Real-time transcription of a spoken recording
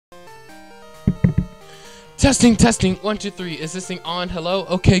Testing, testing. 1, 2, 3. Is this thing on? Hello?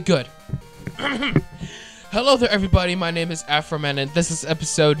 Okay, good. Hello there, everybody. My name is Afroman, and this is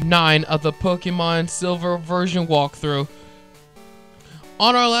episode 9 of the Pokemon Silver version walkthrough.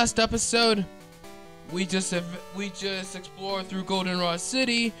 On our last episode, we just explored through Goldenrod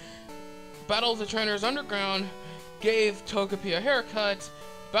City, battled the trainers underground, gave Togepi a haircut,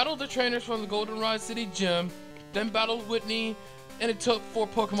 battled the trainers from the Goldenrod City gym, then battled Whitney, and it took 4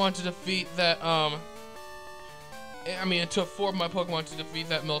 Pokemon to defeat that, it took 4 of my Pokemon to defeat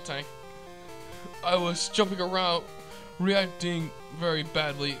that Miltank. I was jumping around, reacting very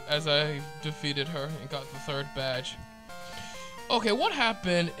badly as I defeated her and got the 3rd badge. Okay, what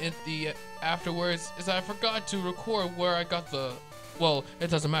happened in the afterwards is I forgot to record where I got the, well, it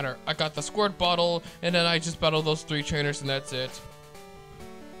doesn't matter. I got the squirt bottle, and then I just battled those 3 trainers, and that's it.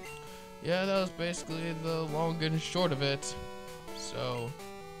 Yeah, that was basically the long and short of it. So,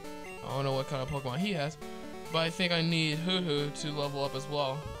 I don't know what kind of Pokemon he has, but I think I need Hoo-Hoo to level up as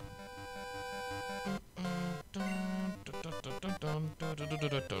well.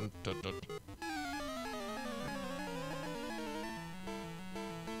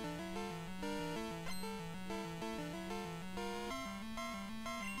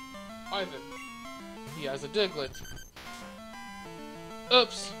 Ivan. He has a Diglett.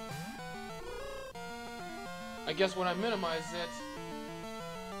 Oops. I guess when I minimize it,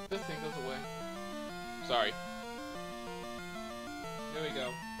 this thing goes away. Sorry. There we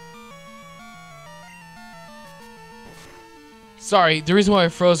go. Sorry, the reason why I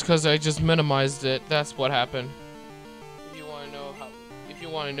froze because I just minimized it. That's what happened. If you want to know how, if you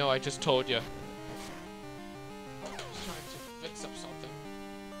want to know, I just told you. I'm just trying to fix up something.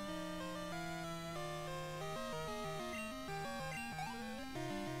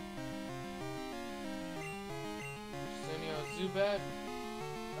 Sending out Zubat.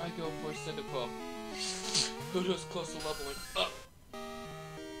 I go for Cyndaquil. Hoodo's close to leveling up.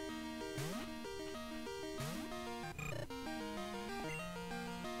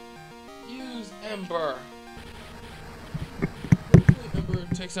 Use Ember. Ember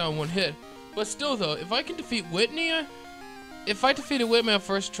takes out 1 hit. But still though, if I can defeat Whitney, if I defeated Whitney on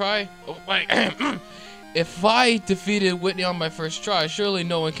first try, if I defeated Whitney on my first try, surely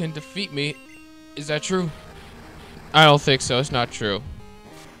no one can defeat me. Is that true? I don't think so. It's not true.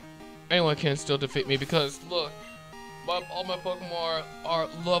 Anyone can still defeat me because look, all my Pokemon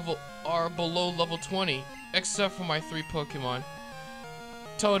are below level 20, except for my 3 Pokemon.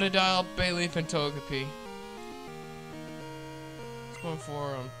 Totodile, Bayleaf, and Togepi. It's going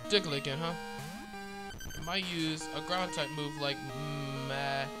for Diglett again, huh? I might use a ground type move like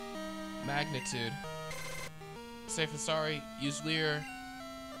Magnitude. Safe and sorry. Use Leer.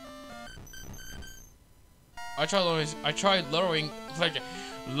 I tried lowering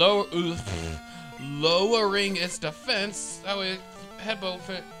its defense. That way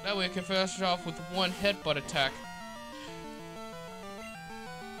it can finish off with 1 headbutt attack.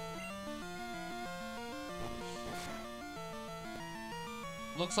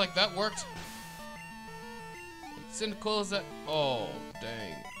 Looks like that worked. Cyndaquil is at, oh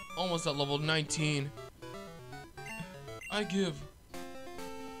dang, almost at level 19. I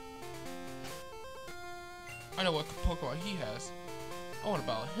know what Pokemon he has. I want to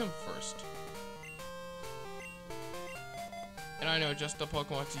battle him first. And I know just the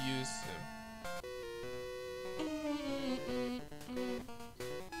Pokemon to use him.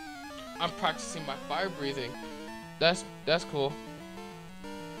 I'm practicing my fire breathing. That's cool.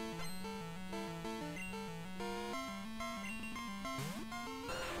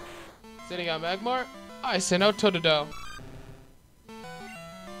 Sending out Magmar, I send out Totodile.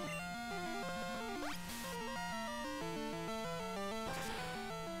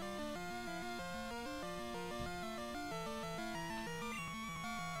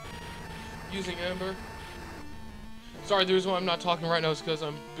 Using Ember. Sorry, the reason why I'm not talking right now is because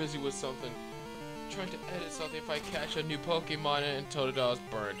I'm busy with something. I'm trying to edit something if I catch a new Pokemon and Totodile's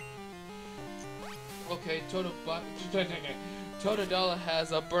burned. Okay, Totodile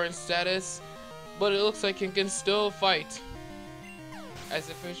has a burn status, but it looks like it can still fight. As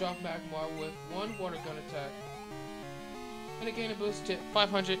it finishes off Magmar with 1 water gun attack. And it gained a boost to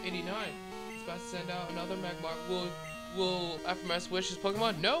 589. It's about to send out another Magmar. Will Afroman switch his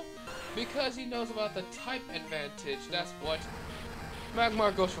Pokemon? No, because he knows about the type advantage. That's what.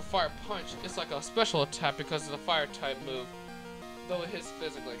 Magmar goes for Fire Punch. It's like a special attack because of the Fire type move, though it hits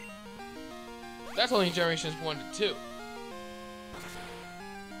physically. That's only generations 1 to 2.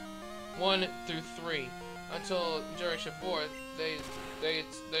 1 through 3. Until generation 4,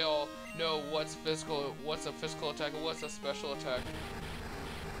 they all know what's physical, what's a physical attack, and what's a special attack.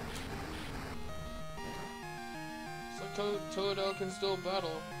 Totodile can still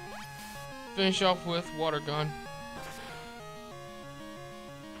battle. Finish off with Water Gun.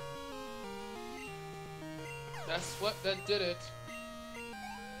 That's what that did it.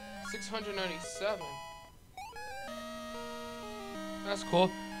 697. That's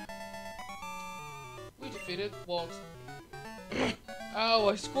cool. We defeated Walt. Ow,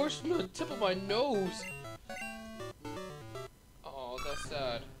 I scorched the tip of my nose. Oh, that's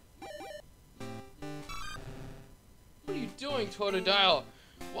sad. What are you doing, Totodile?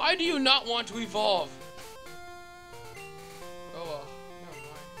 Why do you not want to evolve? Oh well, never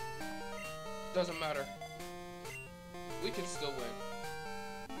mind. Doesn't matter. We can still win.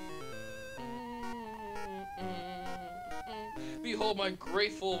 Behold my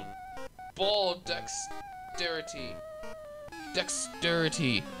grateful ball dexterity.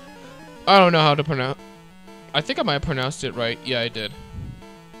 Dexterity. I don't know how to pronounce. I think I might have pronounced it right. Yeah, I did.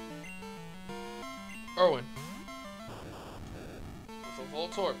 Erwin. With a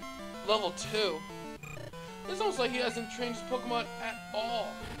Voltorb. Level 2. It's almost like he hasn't trained his Pokemon at all.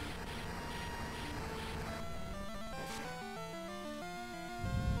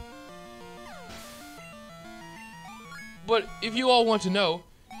 But if you all want to know,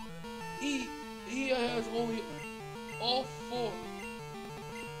 he has only all 4.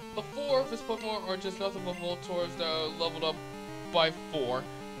 The 4 of his Pokemon are just nothing but Voltorbs that are leveled up by 4.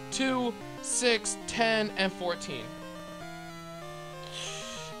 2, 6, 10, and 14.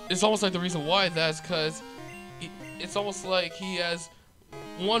 It's almost like the reason why that's because it's almost like he has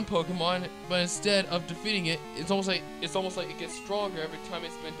one Pokemon, but instead of defeating it, it's almost like it gets stronger every time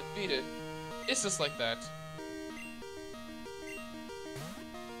it's been defeated. It's just like that.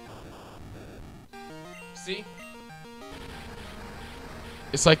 See?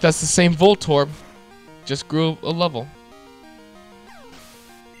 It's like that's the same Voltorb, just grew a level.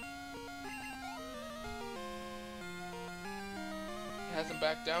 It hasn't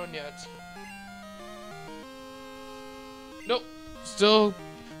backed down yet. Nope. Still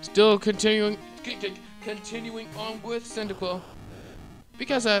continuing on with Cyndaquil.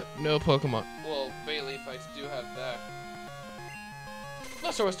 Because I have no Pokemon. Well, Bayleaf, I do have that.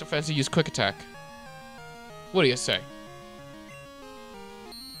 Lesser was defensive, use Quick Attack. What do you say?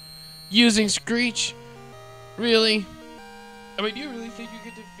 Using Screech? Really? I mean, do you really think you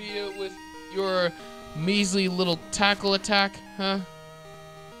could defeat it with your measly little tackle attack, huh?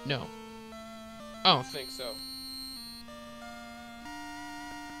 No. I don't think so.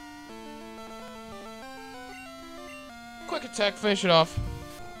 Quick Attack, finish it off.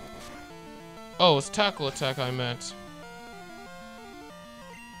 Oh, it's tackle attack I meant.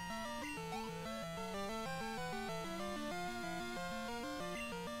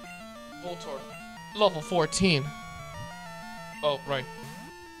 Voltorb. Level 14. Oh, right.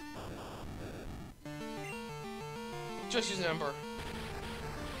 Just use an Ember.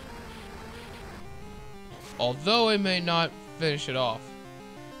 Although it may not finish it off.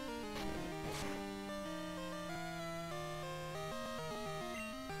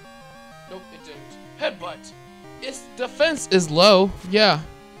 Nope, it didn't. Headbutt! Its defense is low, yeah.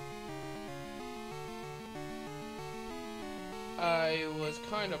 I was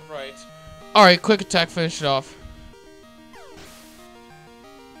kind of right. Alright, Quick Attack, finish it off.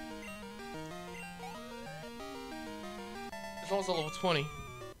 It's almost a level 20.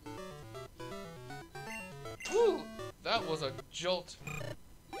 Woo! That was a jolt.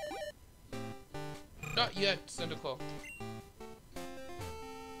 Not yet, Cyndaquil.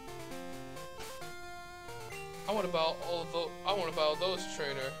 I want to battle those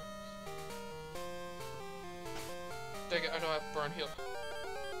trainer. Dang it, I know I have Burn Heal.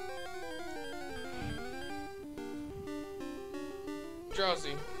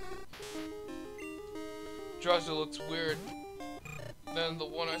 Drowsy. Drowsy looks weird than the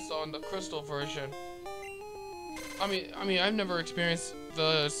one I saw in the Crystal version. I mean, I've never experienced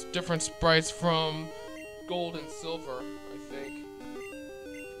the different sprites from Gold and Silver, I think.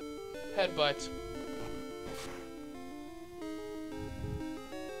 Headbutt.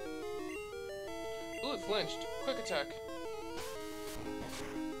 Ooh, it flinched. Quick Attack.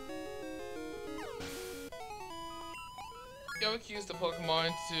 Yeah, we can use the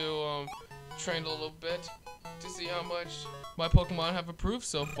Pokemon to train a little bit to see how much my Pokemon have improved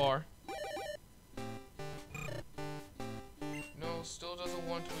so far. No, still doesn't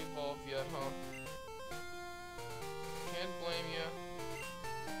want to evolve yet, huh? Can't blame you.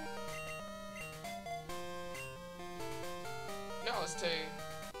 Now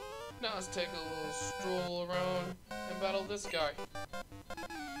let's take a little stroll around and battle this guy.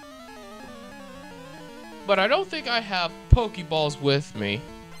 But I don't think I have Pokeballs with me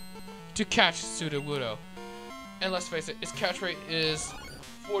to catch Sudowoodo. And let's face it, its catch rate is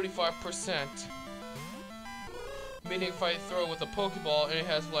 45%. Meaning if I throw it with a Pokeball and it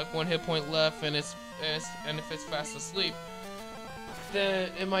has like 1 hit point left and if it's fast asleep, then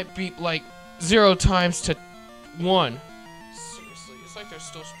it might beat like 0 times to 1. Seriously, it's like they're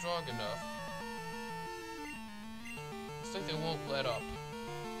still strong enough. It's like they won't let up.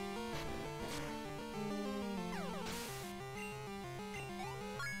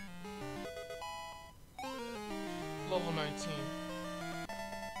 Level 19.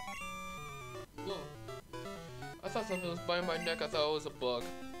 Whoa. I thought something was biting my neck. I thought it was a bug.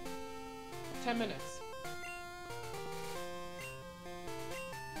 10 minutes.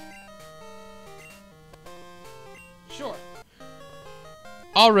 Sure.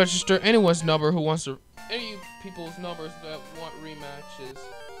 I'll register anyone's number who wants to... Any people's numbers that want rematches.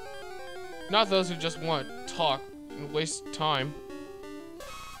 Not those who just want to talk and waste time.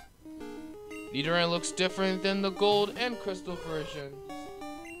 Nidoran looks different than the gold and crystal versions.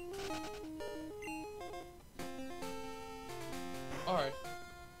 Alright.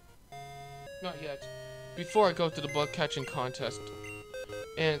 Not yet. Before I go to the bug catching contest.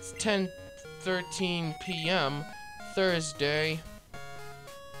 And it's 10:13 p.m. Thursday.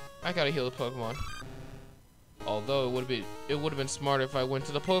 I gotta heal the Pokemon. Although it would have been smarter if I went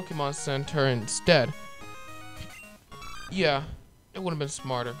to the Pokemon Center instead. Yeah, it would have been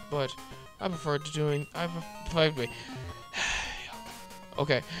smarter, but I prefer doing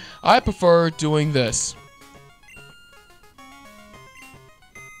okay. I prefer doing this.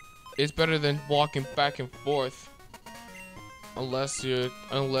 It's better than walking back and forth. Unless you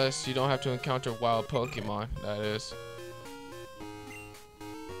don't have to encounter wild Pokemon, that is.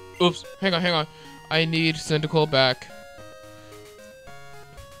 Oops, hang on. I need Cyndaquil back.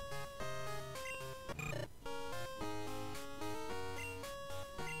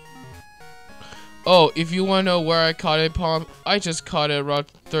 Oh, if you want to know where I caught it, Palm, I just caught it around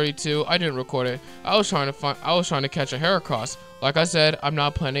 32. I didn't record it. I was trying to catch a Heracross. Like I said, I'm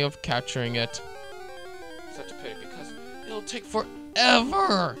not planning of capturing it. Such a pity because it'll take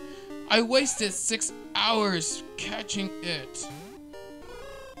forever. I wasted 6 hours catching it.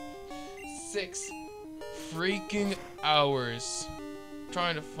 6 freaking hours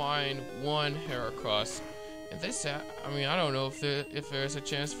trying to find one Heracross. And they say, I mean, I don't know if there's a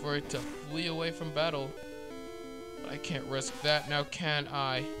chance for it to flee away from battle. But I can't risk that now, can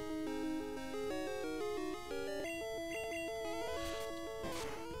I?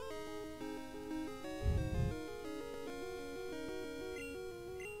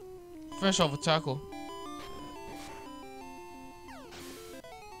 Fresh off a tackle.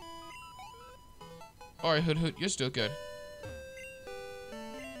 Alright, Hoot, you're still good.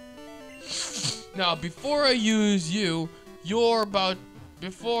 Now, before I use you,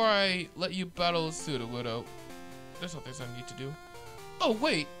 before I let you battle Sudowoodo, there's some things I need to do. Oh,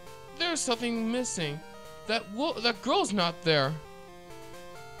 wait, there's something missing. That girl's not there.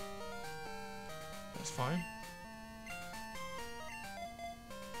 That's fine.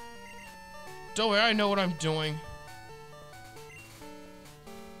 Don't worry, I know what I'm doing.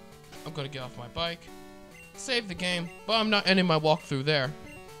 I'm gonna get off my bike, save the game, but I'm not ending my walkthrough there.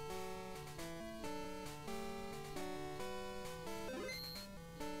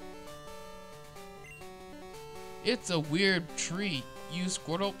 It's a weird tree. You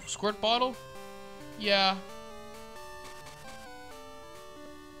squirt bottle? Yeah.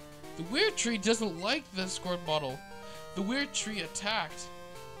 The weird tree doesn't like the squirt bottle. The weird tree attacked.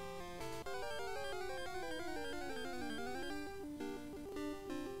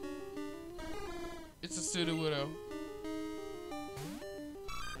 It's a Sudowoodo.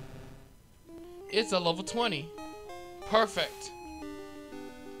 It's a level 20. Perfect.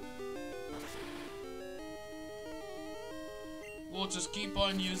 We'll just keep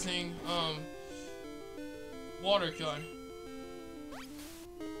on using water gun.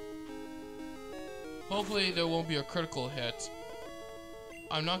 Hopefully there won't be a critical hit.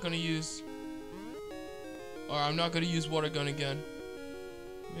 I'm not gonna use water gun again.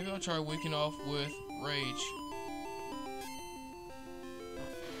 Maybe I'll try waking off with rage.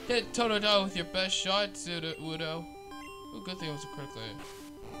 Hit Totodile with your best shot, Sudowoodo. Oh, good thing it was a critical hit.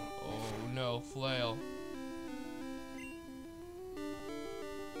 Oh no, flail.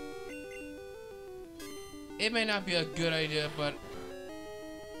 It may not be a good idea, but...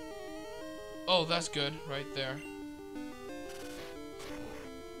 Oh, that's good, right there.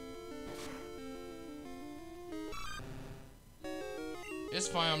 It's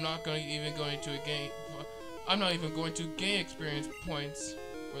fine, I'm not even going to gain experience points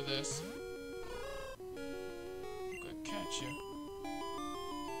for this. I'm gonna catch you.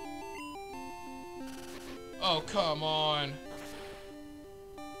 Oh, come on.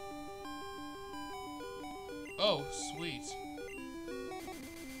 Oh, sweet.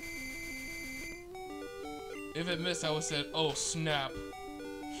 If it missed, I would have said, oh, snap.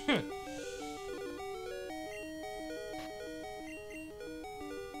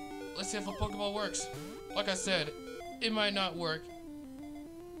 Let's see if a Pokeball works. Like I said, it might not work.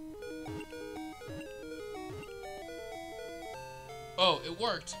 Oh, it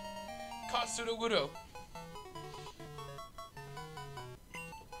worked. Caught Sudowoodo.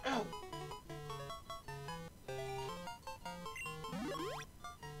 Ow.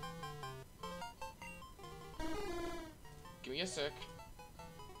 Give me a sec.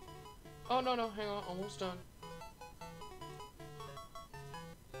 Oh, no, hang on. Almost done.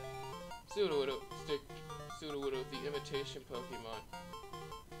 Sudowoodo, Sudowoodo, the imitation Pokemon.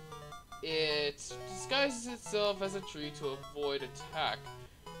 It disguises itself as a tree to avoid attack.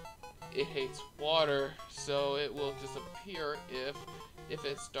 It hates water, so it will disappear if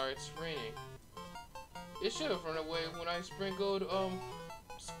it starts raining. It should have run away when I sprinkled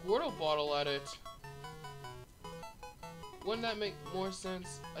Squirtle bottle at it. Wouldn't that make more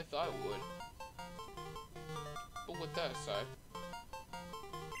sense? I thought it would. But with that aside,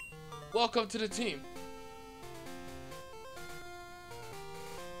 welcome to the team.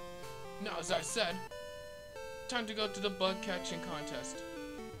 Now, as I said, time to go to the bug catching contest.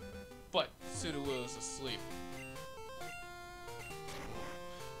 But Sudowoodo is asleep.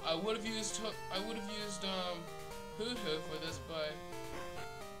 I would have used Hoot Hoot for this, but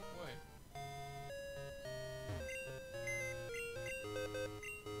wait.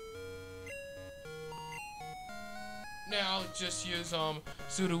 Now I'll just use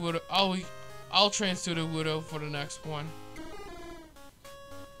Sudowoodo. I'll train Sudowoodo for the next one.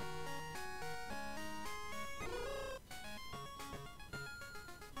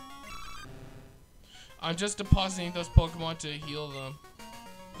 I'm just depositing those Pokemon to heal them.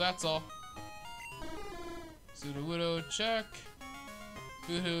 That's all. Sudowoodo, check.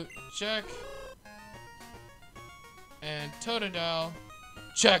 Hoot Hoot, check. And Totodile,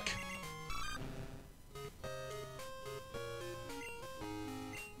 check.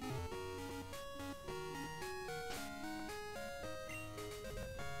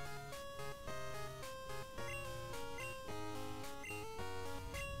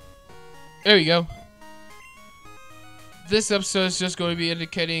 There you go. This episode is just going to be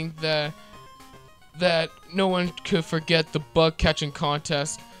indicating that no one could forget the bug catching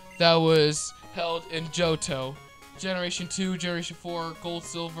contest that was held in Johto. Generation 2, Generation 4, Gold,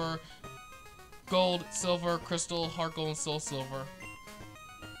 Silver, Crystal, Heart Gold, and Soul Silver.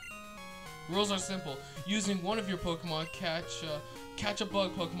 Rules are simple. Using one of your Pokemon, catch a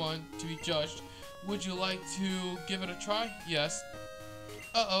bug Pokemon to be judged. Would you like to give it a try? Yes.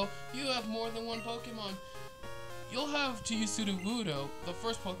 Uh-oh, you have more than one Pokemon. You'll have to use Sudowoodo, the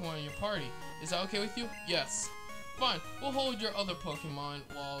first Pokemon in your party. Is that okay with you? Yes. Fine, we'll hold your other Pokemon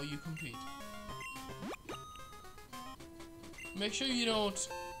while you compete. Make sure you don't...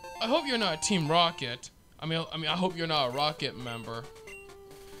 I hope you're not Team Rocket. I mean, I hope you're not a Rocket member.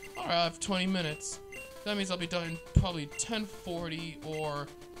 Alright, I have 20 minutes. That means I'll be done probably 10:40 or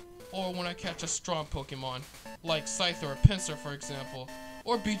when I catch a strong Pokemon, like Scyther or Pinsir, for example,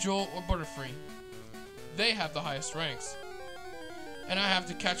 or Beedrill or Butterfree. They have the highest ranks. And I have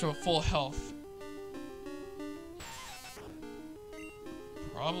to catch them at full health.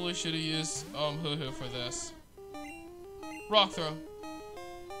 Probably should have used Hoot Hoot for this. Rock Throw.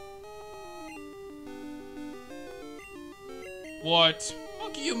 What? How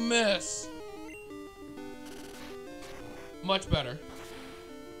can you miss? Much better.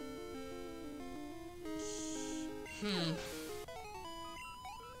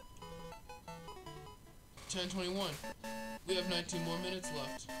 10:21. We have 19 more minutes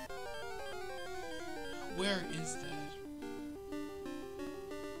left. Where is that?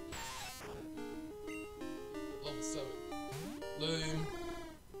 Level 7. Lame.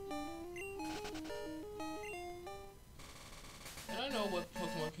 And I know what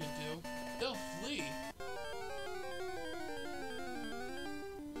Pokemon can do. They'll flee.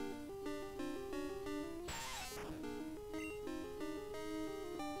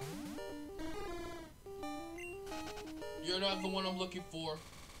 You're not the one I'm looking for.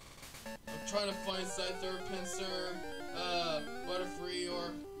 I'm trying to find Scyther, Pinsir, Butterfree,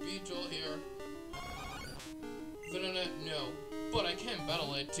 or Beedrill here. Venonat, no. But I can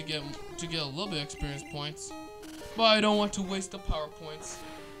battle it to get a little bit of experience points. But I don't want to waste the power points.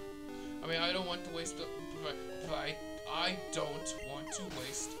 I mean, I don't want to waste the... I don't want to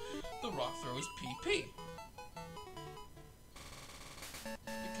waste the Rock Throw's PP.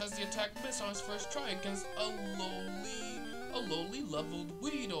 because the attack missed on his first try against a lowly leveled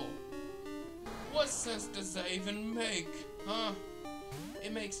Weedle. What sense does that even make, huh?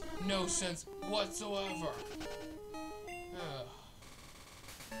 It makes no sense whatsoever.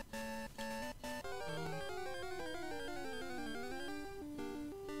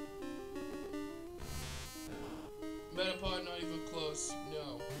 Metapod not even close,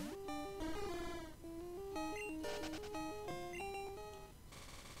 no.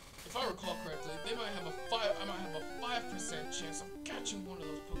 If I recall correctly, I might have a 5% chance of catching one of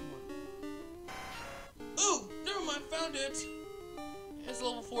those Pokemon. Ooh, never mind, found it. It's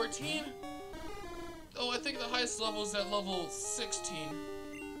level 14. Oh, I think the highest level is at level 16.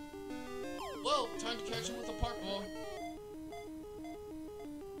 Well, time to catch it with a Park Ball.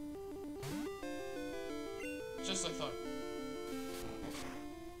 Just like I thought.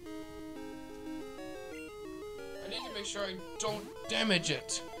 I need to make sure I don't damage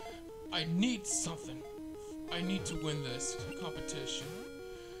it. I need something. I need to win this competition.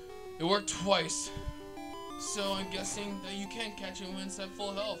 It worked twice. So I'm guessing that you can catch it when it's at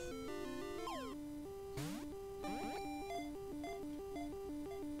full health.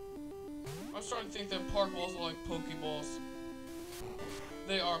 I'm starting to think that Park Balls are like Pokeballs.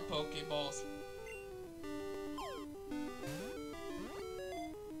 They are Pokeballs.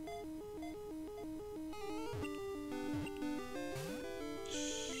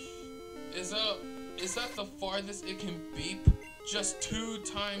 Is that the farthest it can beep? Just 2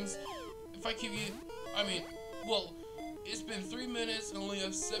 times? If I keep you, I mean, well, it's been 3 minutes and only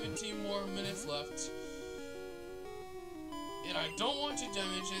have 17 more minutes left. And I don't want to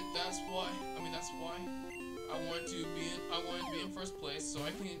damage it. That's why I want to be in first place, so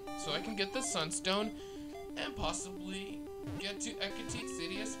I can get the Sunstone and possibly get to Ecotite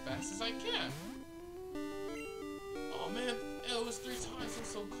City as fast as I can. Oh man, it was 3 times. I'm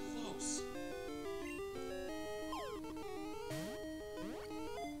so close.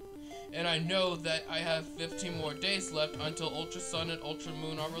 And I know that I have 15 more days left until Ultra Sun and Ultra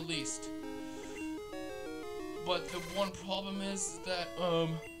Moon are released. But the one problem is that,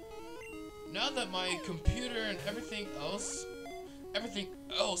 now that my computer and everything else,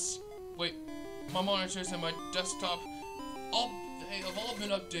 wait, my monitors and my desktop, they have all been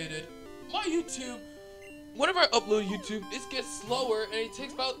updated. My YouTube, whenever I upload YouTube, it gets slower and it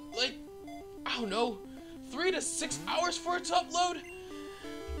takes about, like, I don't know, 3 to 6 hours for it to upload.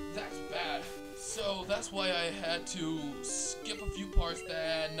 That's bad. So that's why I had to skip a few parts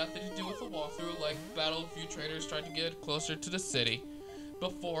that had nothing to do with the walkthrough, like battle a few traders trying to get closer to the city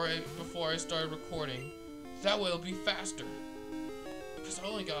before I started recording. That way it'll be faster. Because I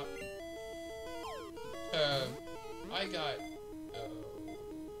only got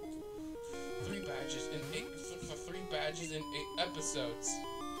 3 badges in 8 episodes.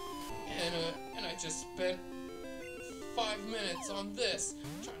 And I just spent 5 minutes on this,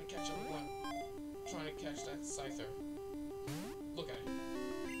 trying to catch that Scyther. Look at it.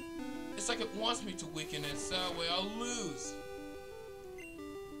 It's like it wants me to weaken it, so that way I'll lose.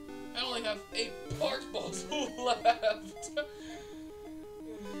 I only have 8 Park Balls left.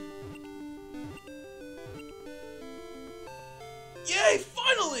 Yay,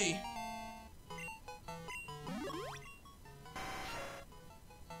 finally!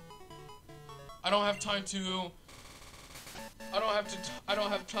 I don't have time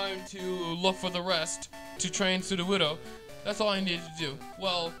to look for the rest to train Sudowoodo. That's all I needed to do.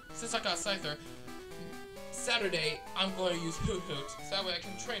 Well, since I got Scyther, Saturday I'm going to use Hoot Hoot, so that way I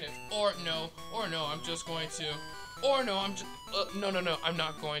can train it. Or no, I'm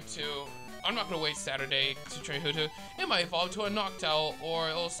not going to. I'm not gonna wait Saturday to train Hoot Hoot. It might evolve to a Noctowl, or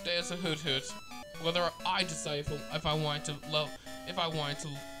it'll stay as a Hoot Hoot. Whether I decide if I want to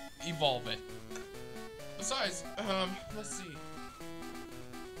evolve it. Besides, let's see.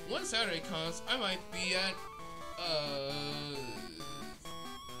 When Saturday comes, I might be at,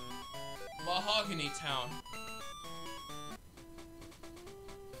 Mahogany Town.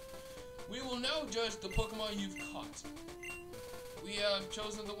 We will now judge the Pokemon you've caught. We have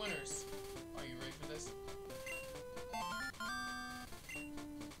chosen the winners. Are you ready for this?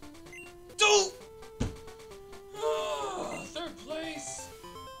 Don't! Third place!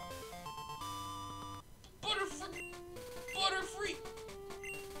 Butterfree!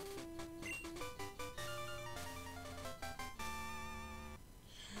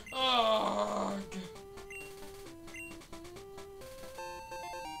 Ugh.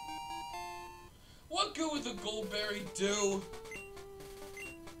 What good would the Goldberry do?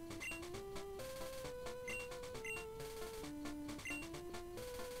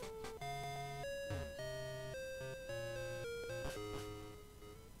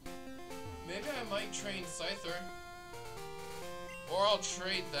 I might train Scyther. Or I'll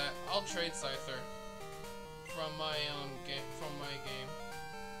trade that. I'll trade Scyther from my game.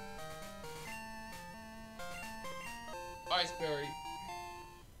 Ice Berry.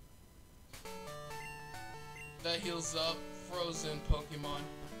 That heals up frozen Pokemon.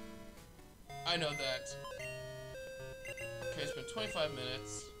 I know that. Okay, it's been 25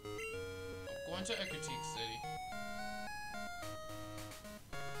 minutes. I'm going to Ecruteak City.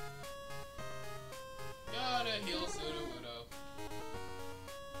 Gotta heal Sudowoodo.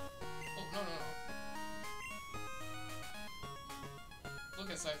 Oh, no. Look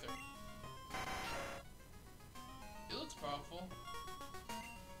at Scyther. It looks powerful.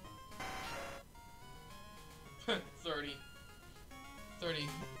 30.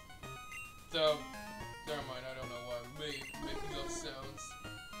 So, never mind, I don't know why I'm making those sounds.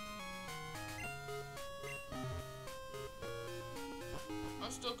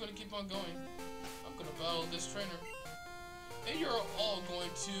 I'm still gonna keep on going. I'm gonna battle this trainer. And you're all going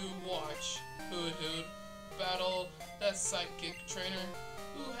to watch Hood battle that psychic trainer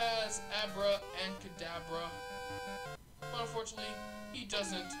who has Abra and Kadabra. But unfortunately, he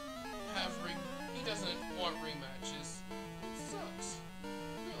doesn't want ring matches. It sucks.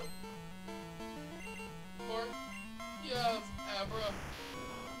 Really. Or you have Abra,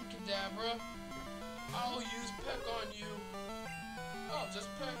 Kadabra. I'll use Peck on you. I'll just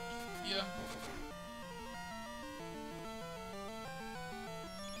peck. Yeah.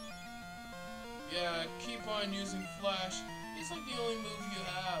 Yeah, keep on using Flash. It's like the only move you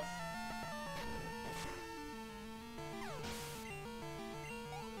have.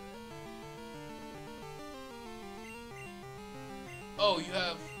 Oh, you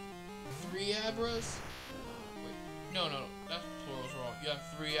have 3 Abras? Wait, no, that plural's wrong. You have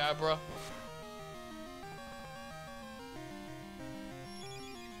 3 Abra.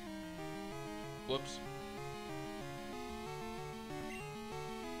 Whoops.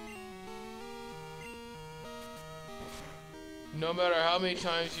 No matter how many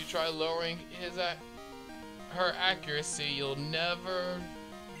times you try lowering her accuracy, you'll never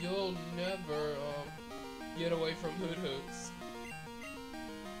get away from Hood's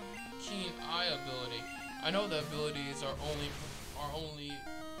keen eye ability. I know the abilities are only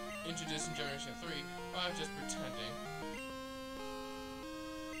introduced in Generation 3, but I'm just pretending.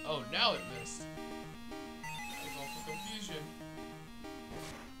 Oh, now it missed. I'm going for confusion.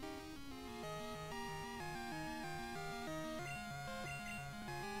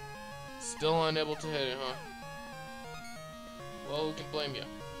 Still unable to hit it, huh? Well, who can blame you?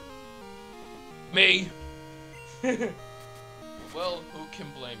 Me! Well, who can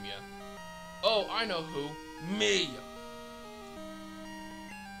blame you? Oh, I know who. Me!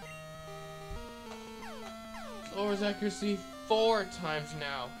 Lowers accuracy 4 times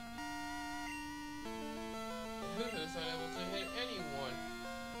now. Hoodoo's unable to hit anyone.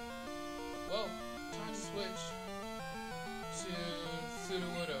 Well, time to switch to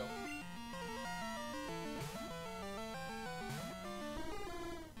Sudowoodo.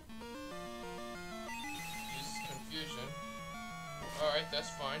 Alright, that's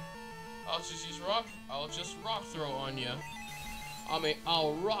fine. I'll just use rock. I'll just rock throw on ya.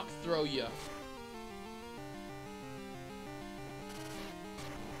 I'll rock throw ya.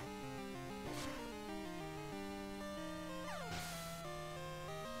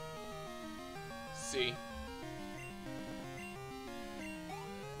 See?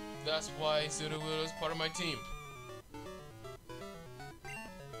 That's why Sudowoodo is part of my team.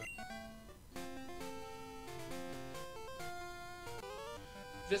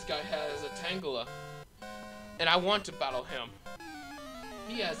 This guy has a Tangela, and I want to battle him.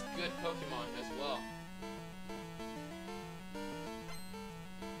 He has good Pokemon as well.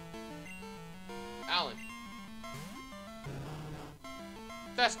 Alan.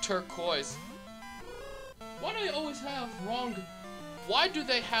 That's turquoise. Why do they always have wrong... Why do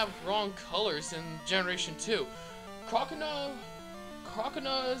they have wrong colors in Generation 2? Crocona's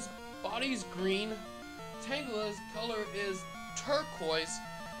body's green. Tangela's color is turquoise.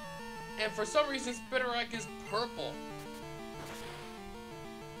 And for some reason, Spinarak is purple.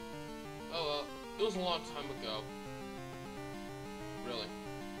 Oh well, it was a long time ago. Really.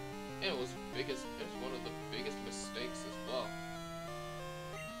 And it was one of the biggest mistakes as well.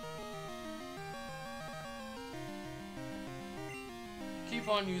 Keep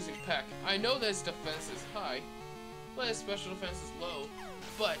on using Peck. I know that his defense is high, but his special defense is low.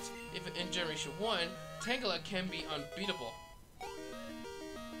 But if in Generation 1, Tangela can be unbeatable.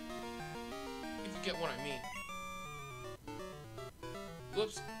 Get what I mean.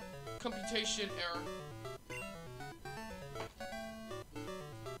 Whoops. Computation error.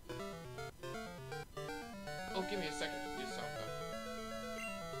 give me a second to do something.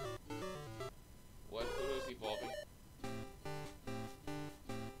 What? Who is evolving?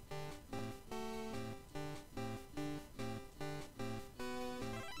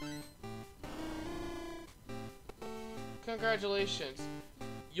 Congratulations.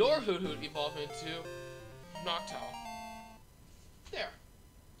 Your Hoot evolved into Noctowl. There.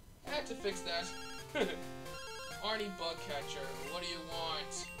 I had to fix that. Arnie Bugcatcher, what do you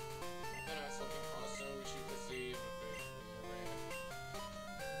want? Then I was looking for so we should receive.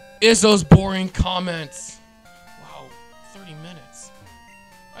 Is those boring comments? Wow, 30 minutes.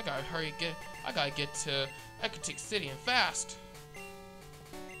 I gotta hurry I gotta get to Ecruteak City and fast.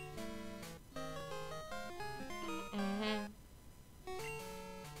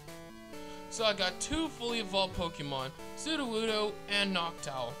 So I got 2 fully evolved Pokemon, Sudowoodo and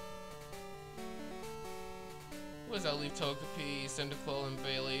Noctowl. What is that? Leaf Togepi, Cyndaquil, and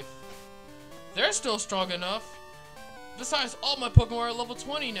Bayleaf. They're still strong enough. Besides, all my Pokemon are level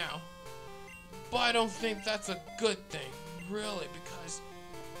 20 now. But I don't think that's a good thing, really, because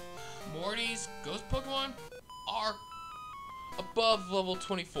Morty's ghost Pokemon are above level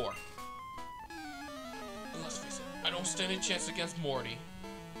 24. And let's face it, I don't stand a chance against Morty.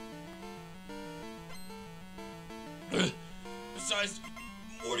 Besides,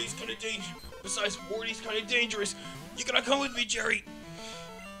 Morty's kind of dangerous. You gotta come with me, Jerry.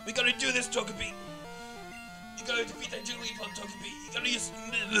 We gotta do this, Togepi. You gotta defeat that Jigglypuff, Togepi. You gotta use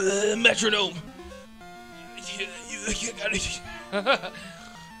metronome. You gotta.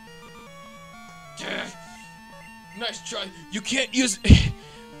 Nice try. You can't use.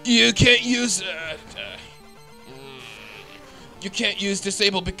 You can't use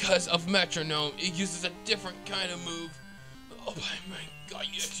disable because of metronome. It uses a different kind of move. Oh my god,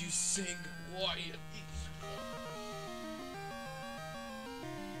 you sing. Why?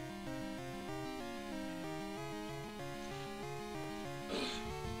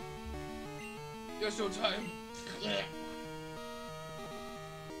 There's no time.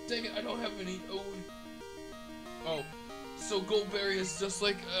 Dang it, I don't have any. Oh. So Goldberry is just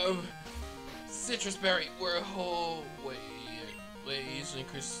like Citrus Berry, where they usually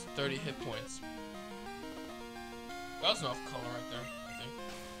increase 30 hit points. That was enough color right there, I think.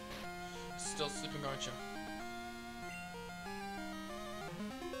 Still sleeping, aren't you?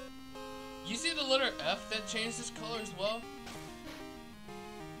 You see the letter F that changed its color as well?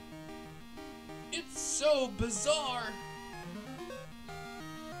 It's so bizarre!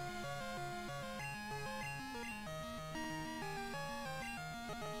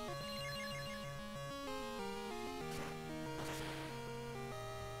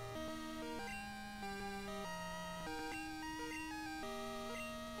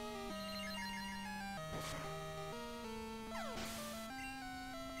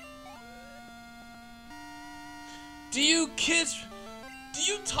 Do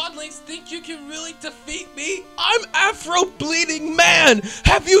you toddlings think you can really defeat me? I'm Afro Bleeding Man!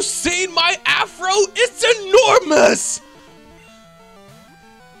 Have you seen my afro? It's enormous!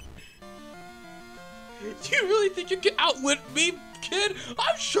 Do you really think you can outwit me, kid?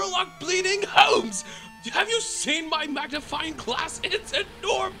 I'm Sherlock Bleeding Holmes! Have you seen my magnifying glass? It's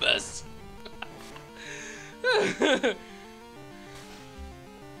enormous!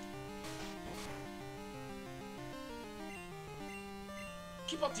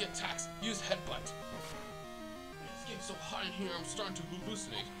 Keep up the attacks. Use headbutt. It's getting so hot in here, I'm starting to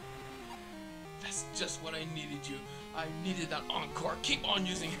hallucinate. That's just what I needed you. I needed that encore. Keep on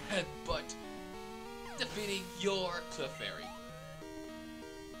using headbutt. Defeating your Clefairy.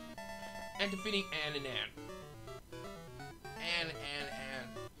 And defeating Ann and Ann. Ann.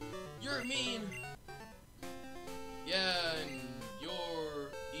 You're mean. Yeah, and you're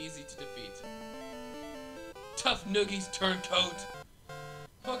easy to defeat. Tough Noogie's turncoat.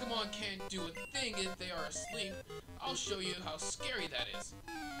 Pokemon can't do a thing if they are asleep. I'll show you how scary that is.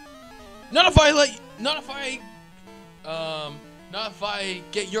 Not if I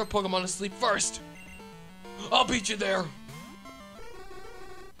get your Pokemon to sleep first. I'll beat you there.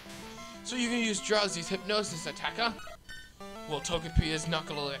 So you can use Drowsy's Hypnosis attack, huh? Well, Togepi is not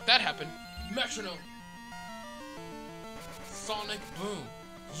gonna let that happen. Metronome. Sonic Boom.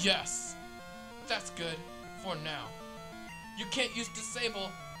 Yes. That's good for now. You can't use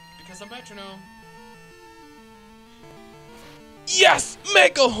Disable because of Metronome. Yes!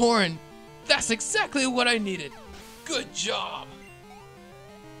 Mega Horn! That's exactly what I needed. Good job.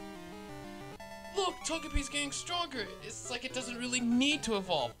 Look, Togepi's getting stronger. It's like it doesn't really need to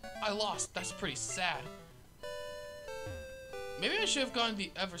evolve. I lost. That's pretty sad. Maybe I should have gotten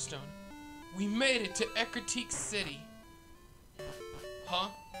the Everstone. We made it to Ecruteak City. Huh?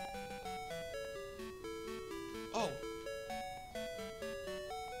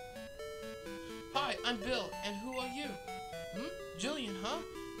 I'm Bill, and who are you? Jillian, huh?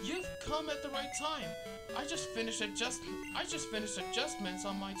 You've come at the right time. I just finished adjustments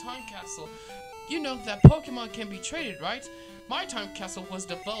on my time capsule. You know that Pokemon can be traded, right? My time capsule was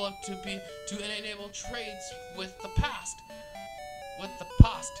developed to enable trades with the past.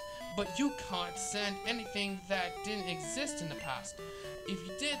 But you can't send anything that didn't exist in the past. If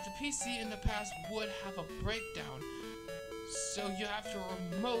you did, the PC in the past would have a breakdown. So you have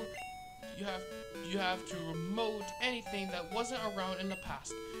to remote anything that wasn't around in the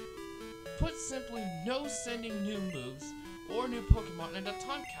past. Put simply, no sending new moves or new Pokemon in the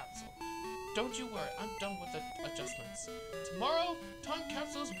time capsule. Don't you worry, I'm done with the adjustments. Tomorrow, time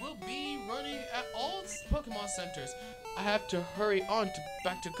capsules will be running at all Pokemon centers. I have to hurry on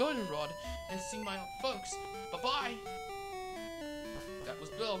back to Goldenrod and see my folks. Bye-bye. That was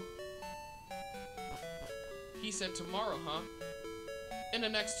Bill. He said tomorrow, huh? In the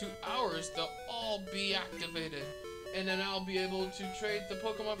next 2 hours, they'll all be activated. And then I'll be able to trade the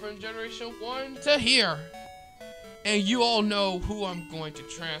Pokemon from Generation 1 to here. And you all know who I'm going to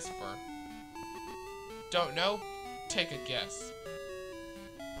transfer. Don't know? Take a guess.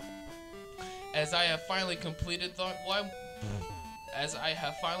 As I have finally completed my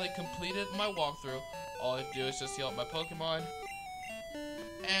walkthrough, all I do is just heal up my Pokemon.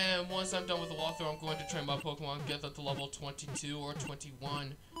 And once I'm done with the walkthrough, I'm going to train my Pokemon, get them to level 22 or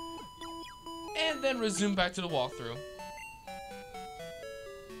 21. And then resume back to the walkthrough.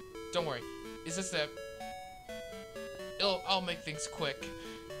 Don't worry, it's just that I'll make things quick.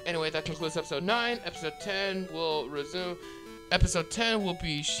 Anyway, that concludes episode 9. Episode 10 will resume. Episode 10 will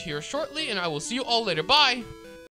be here shortly, and I will see you all later. Bye!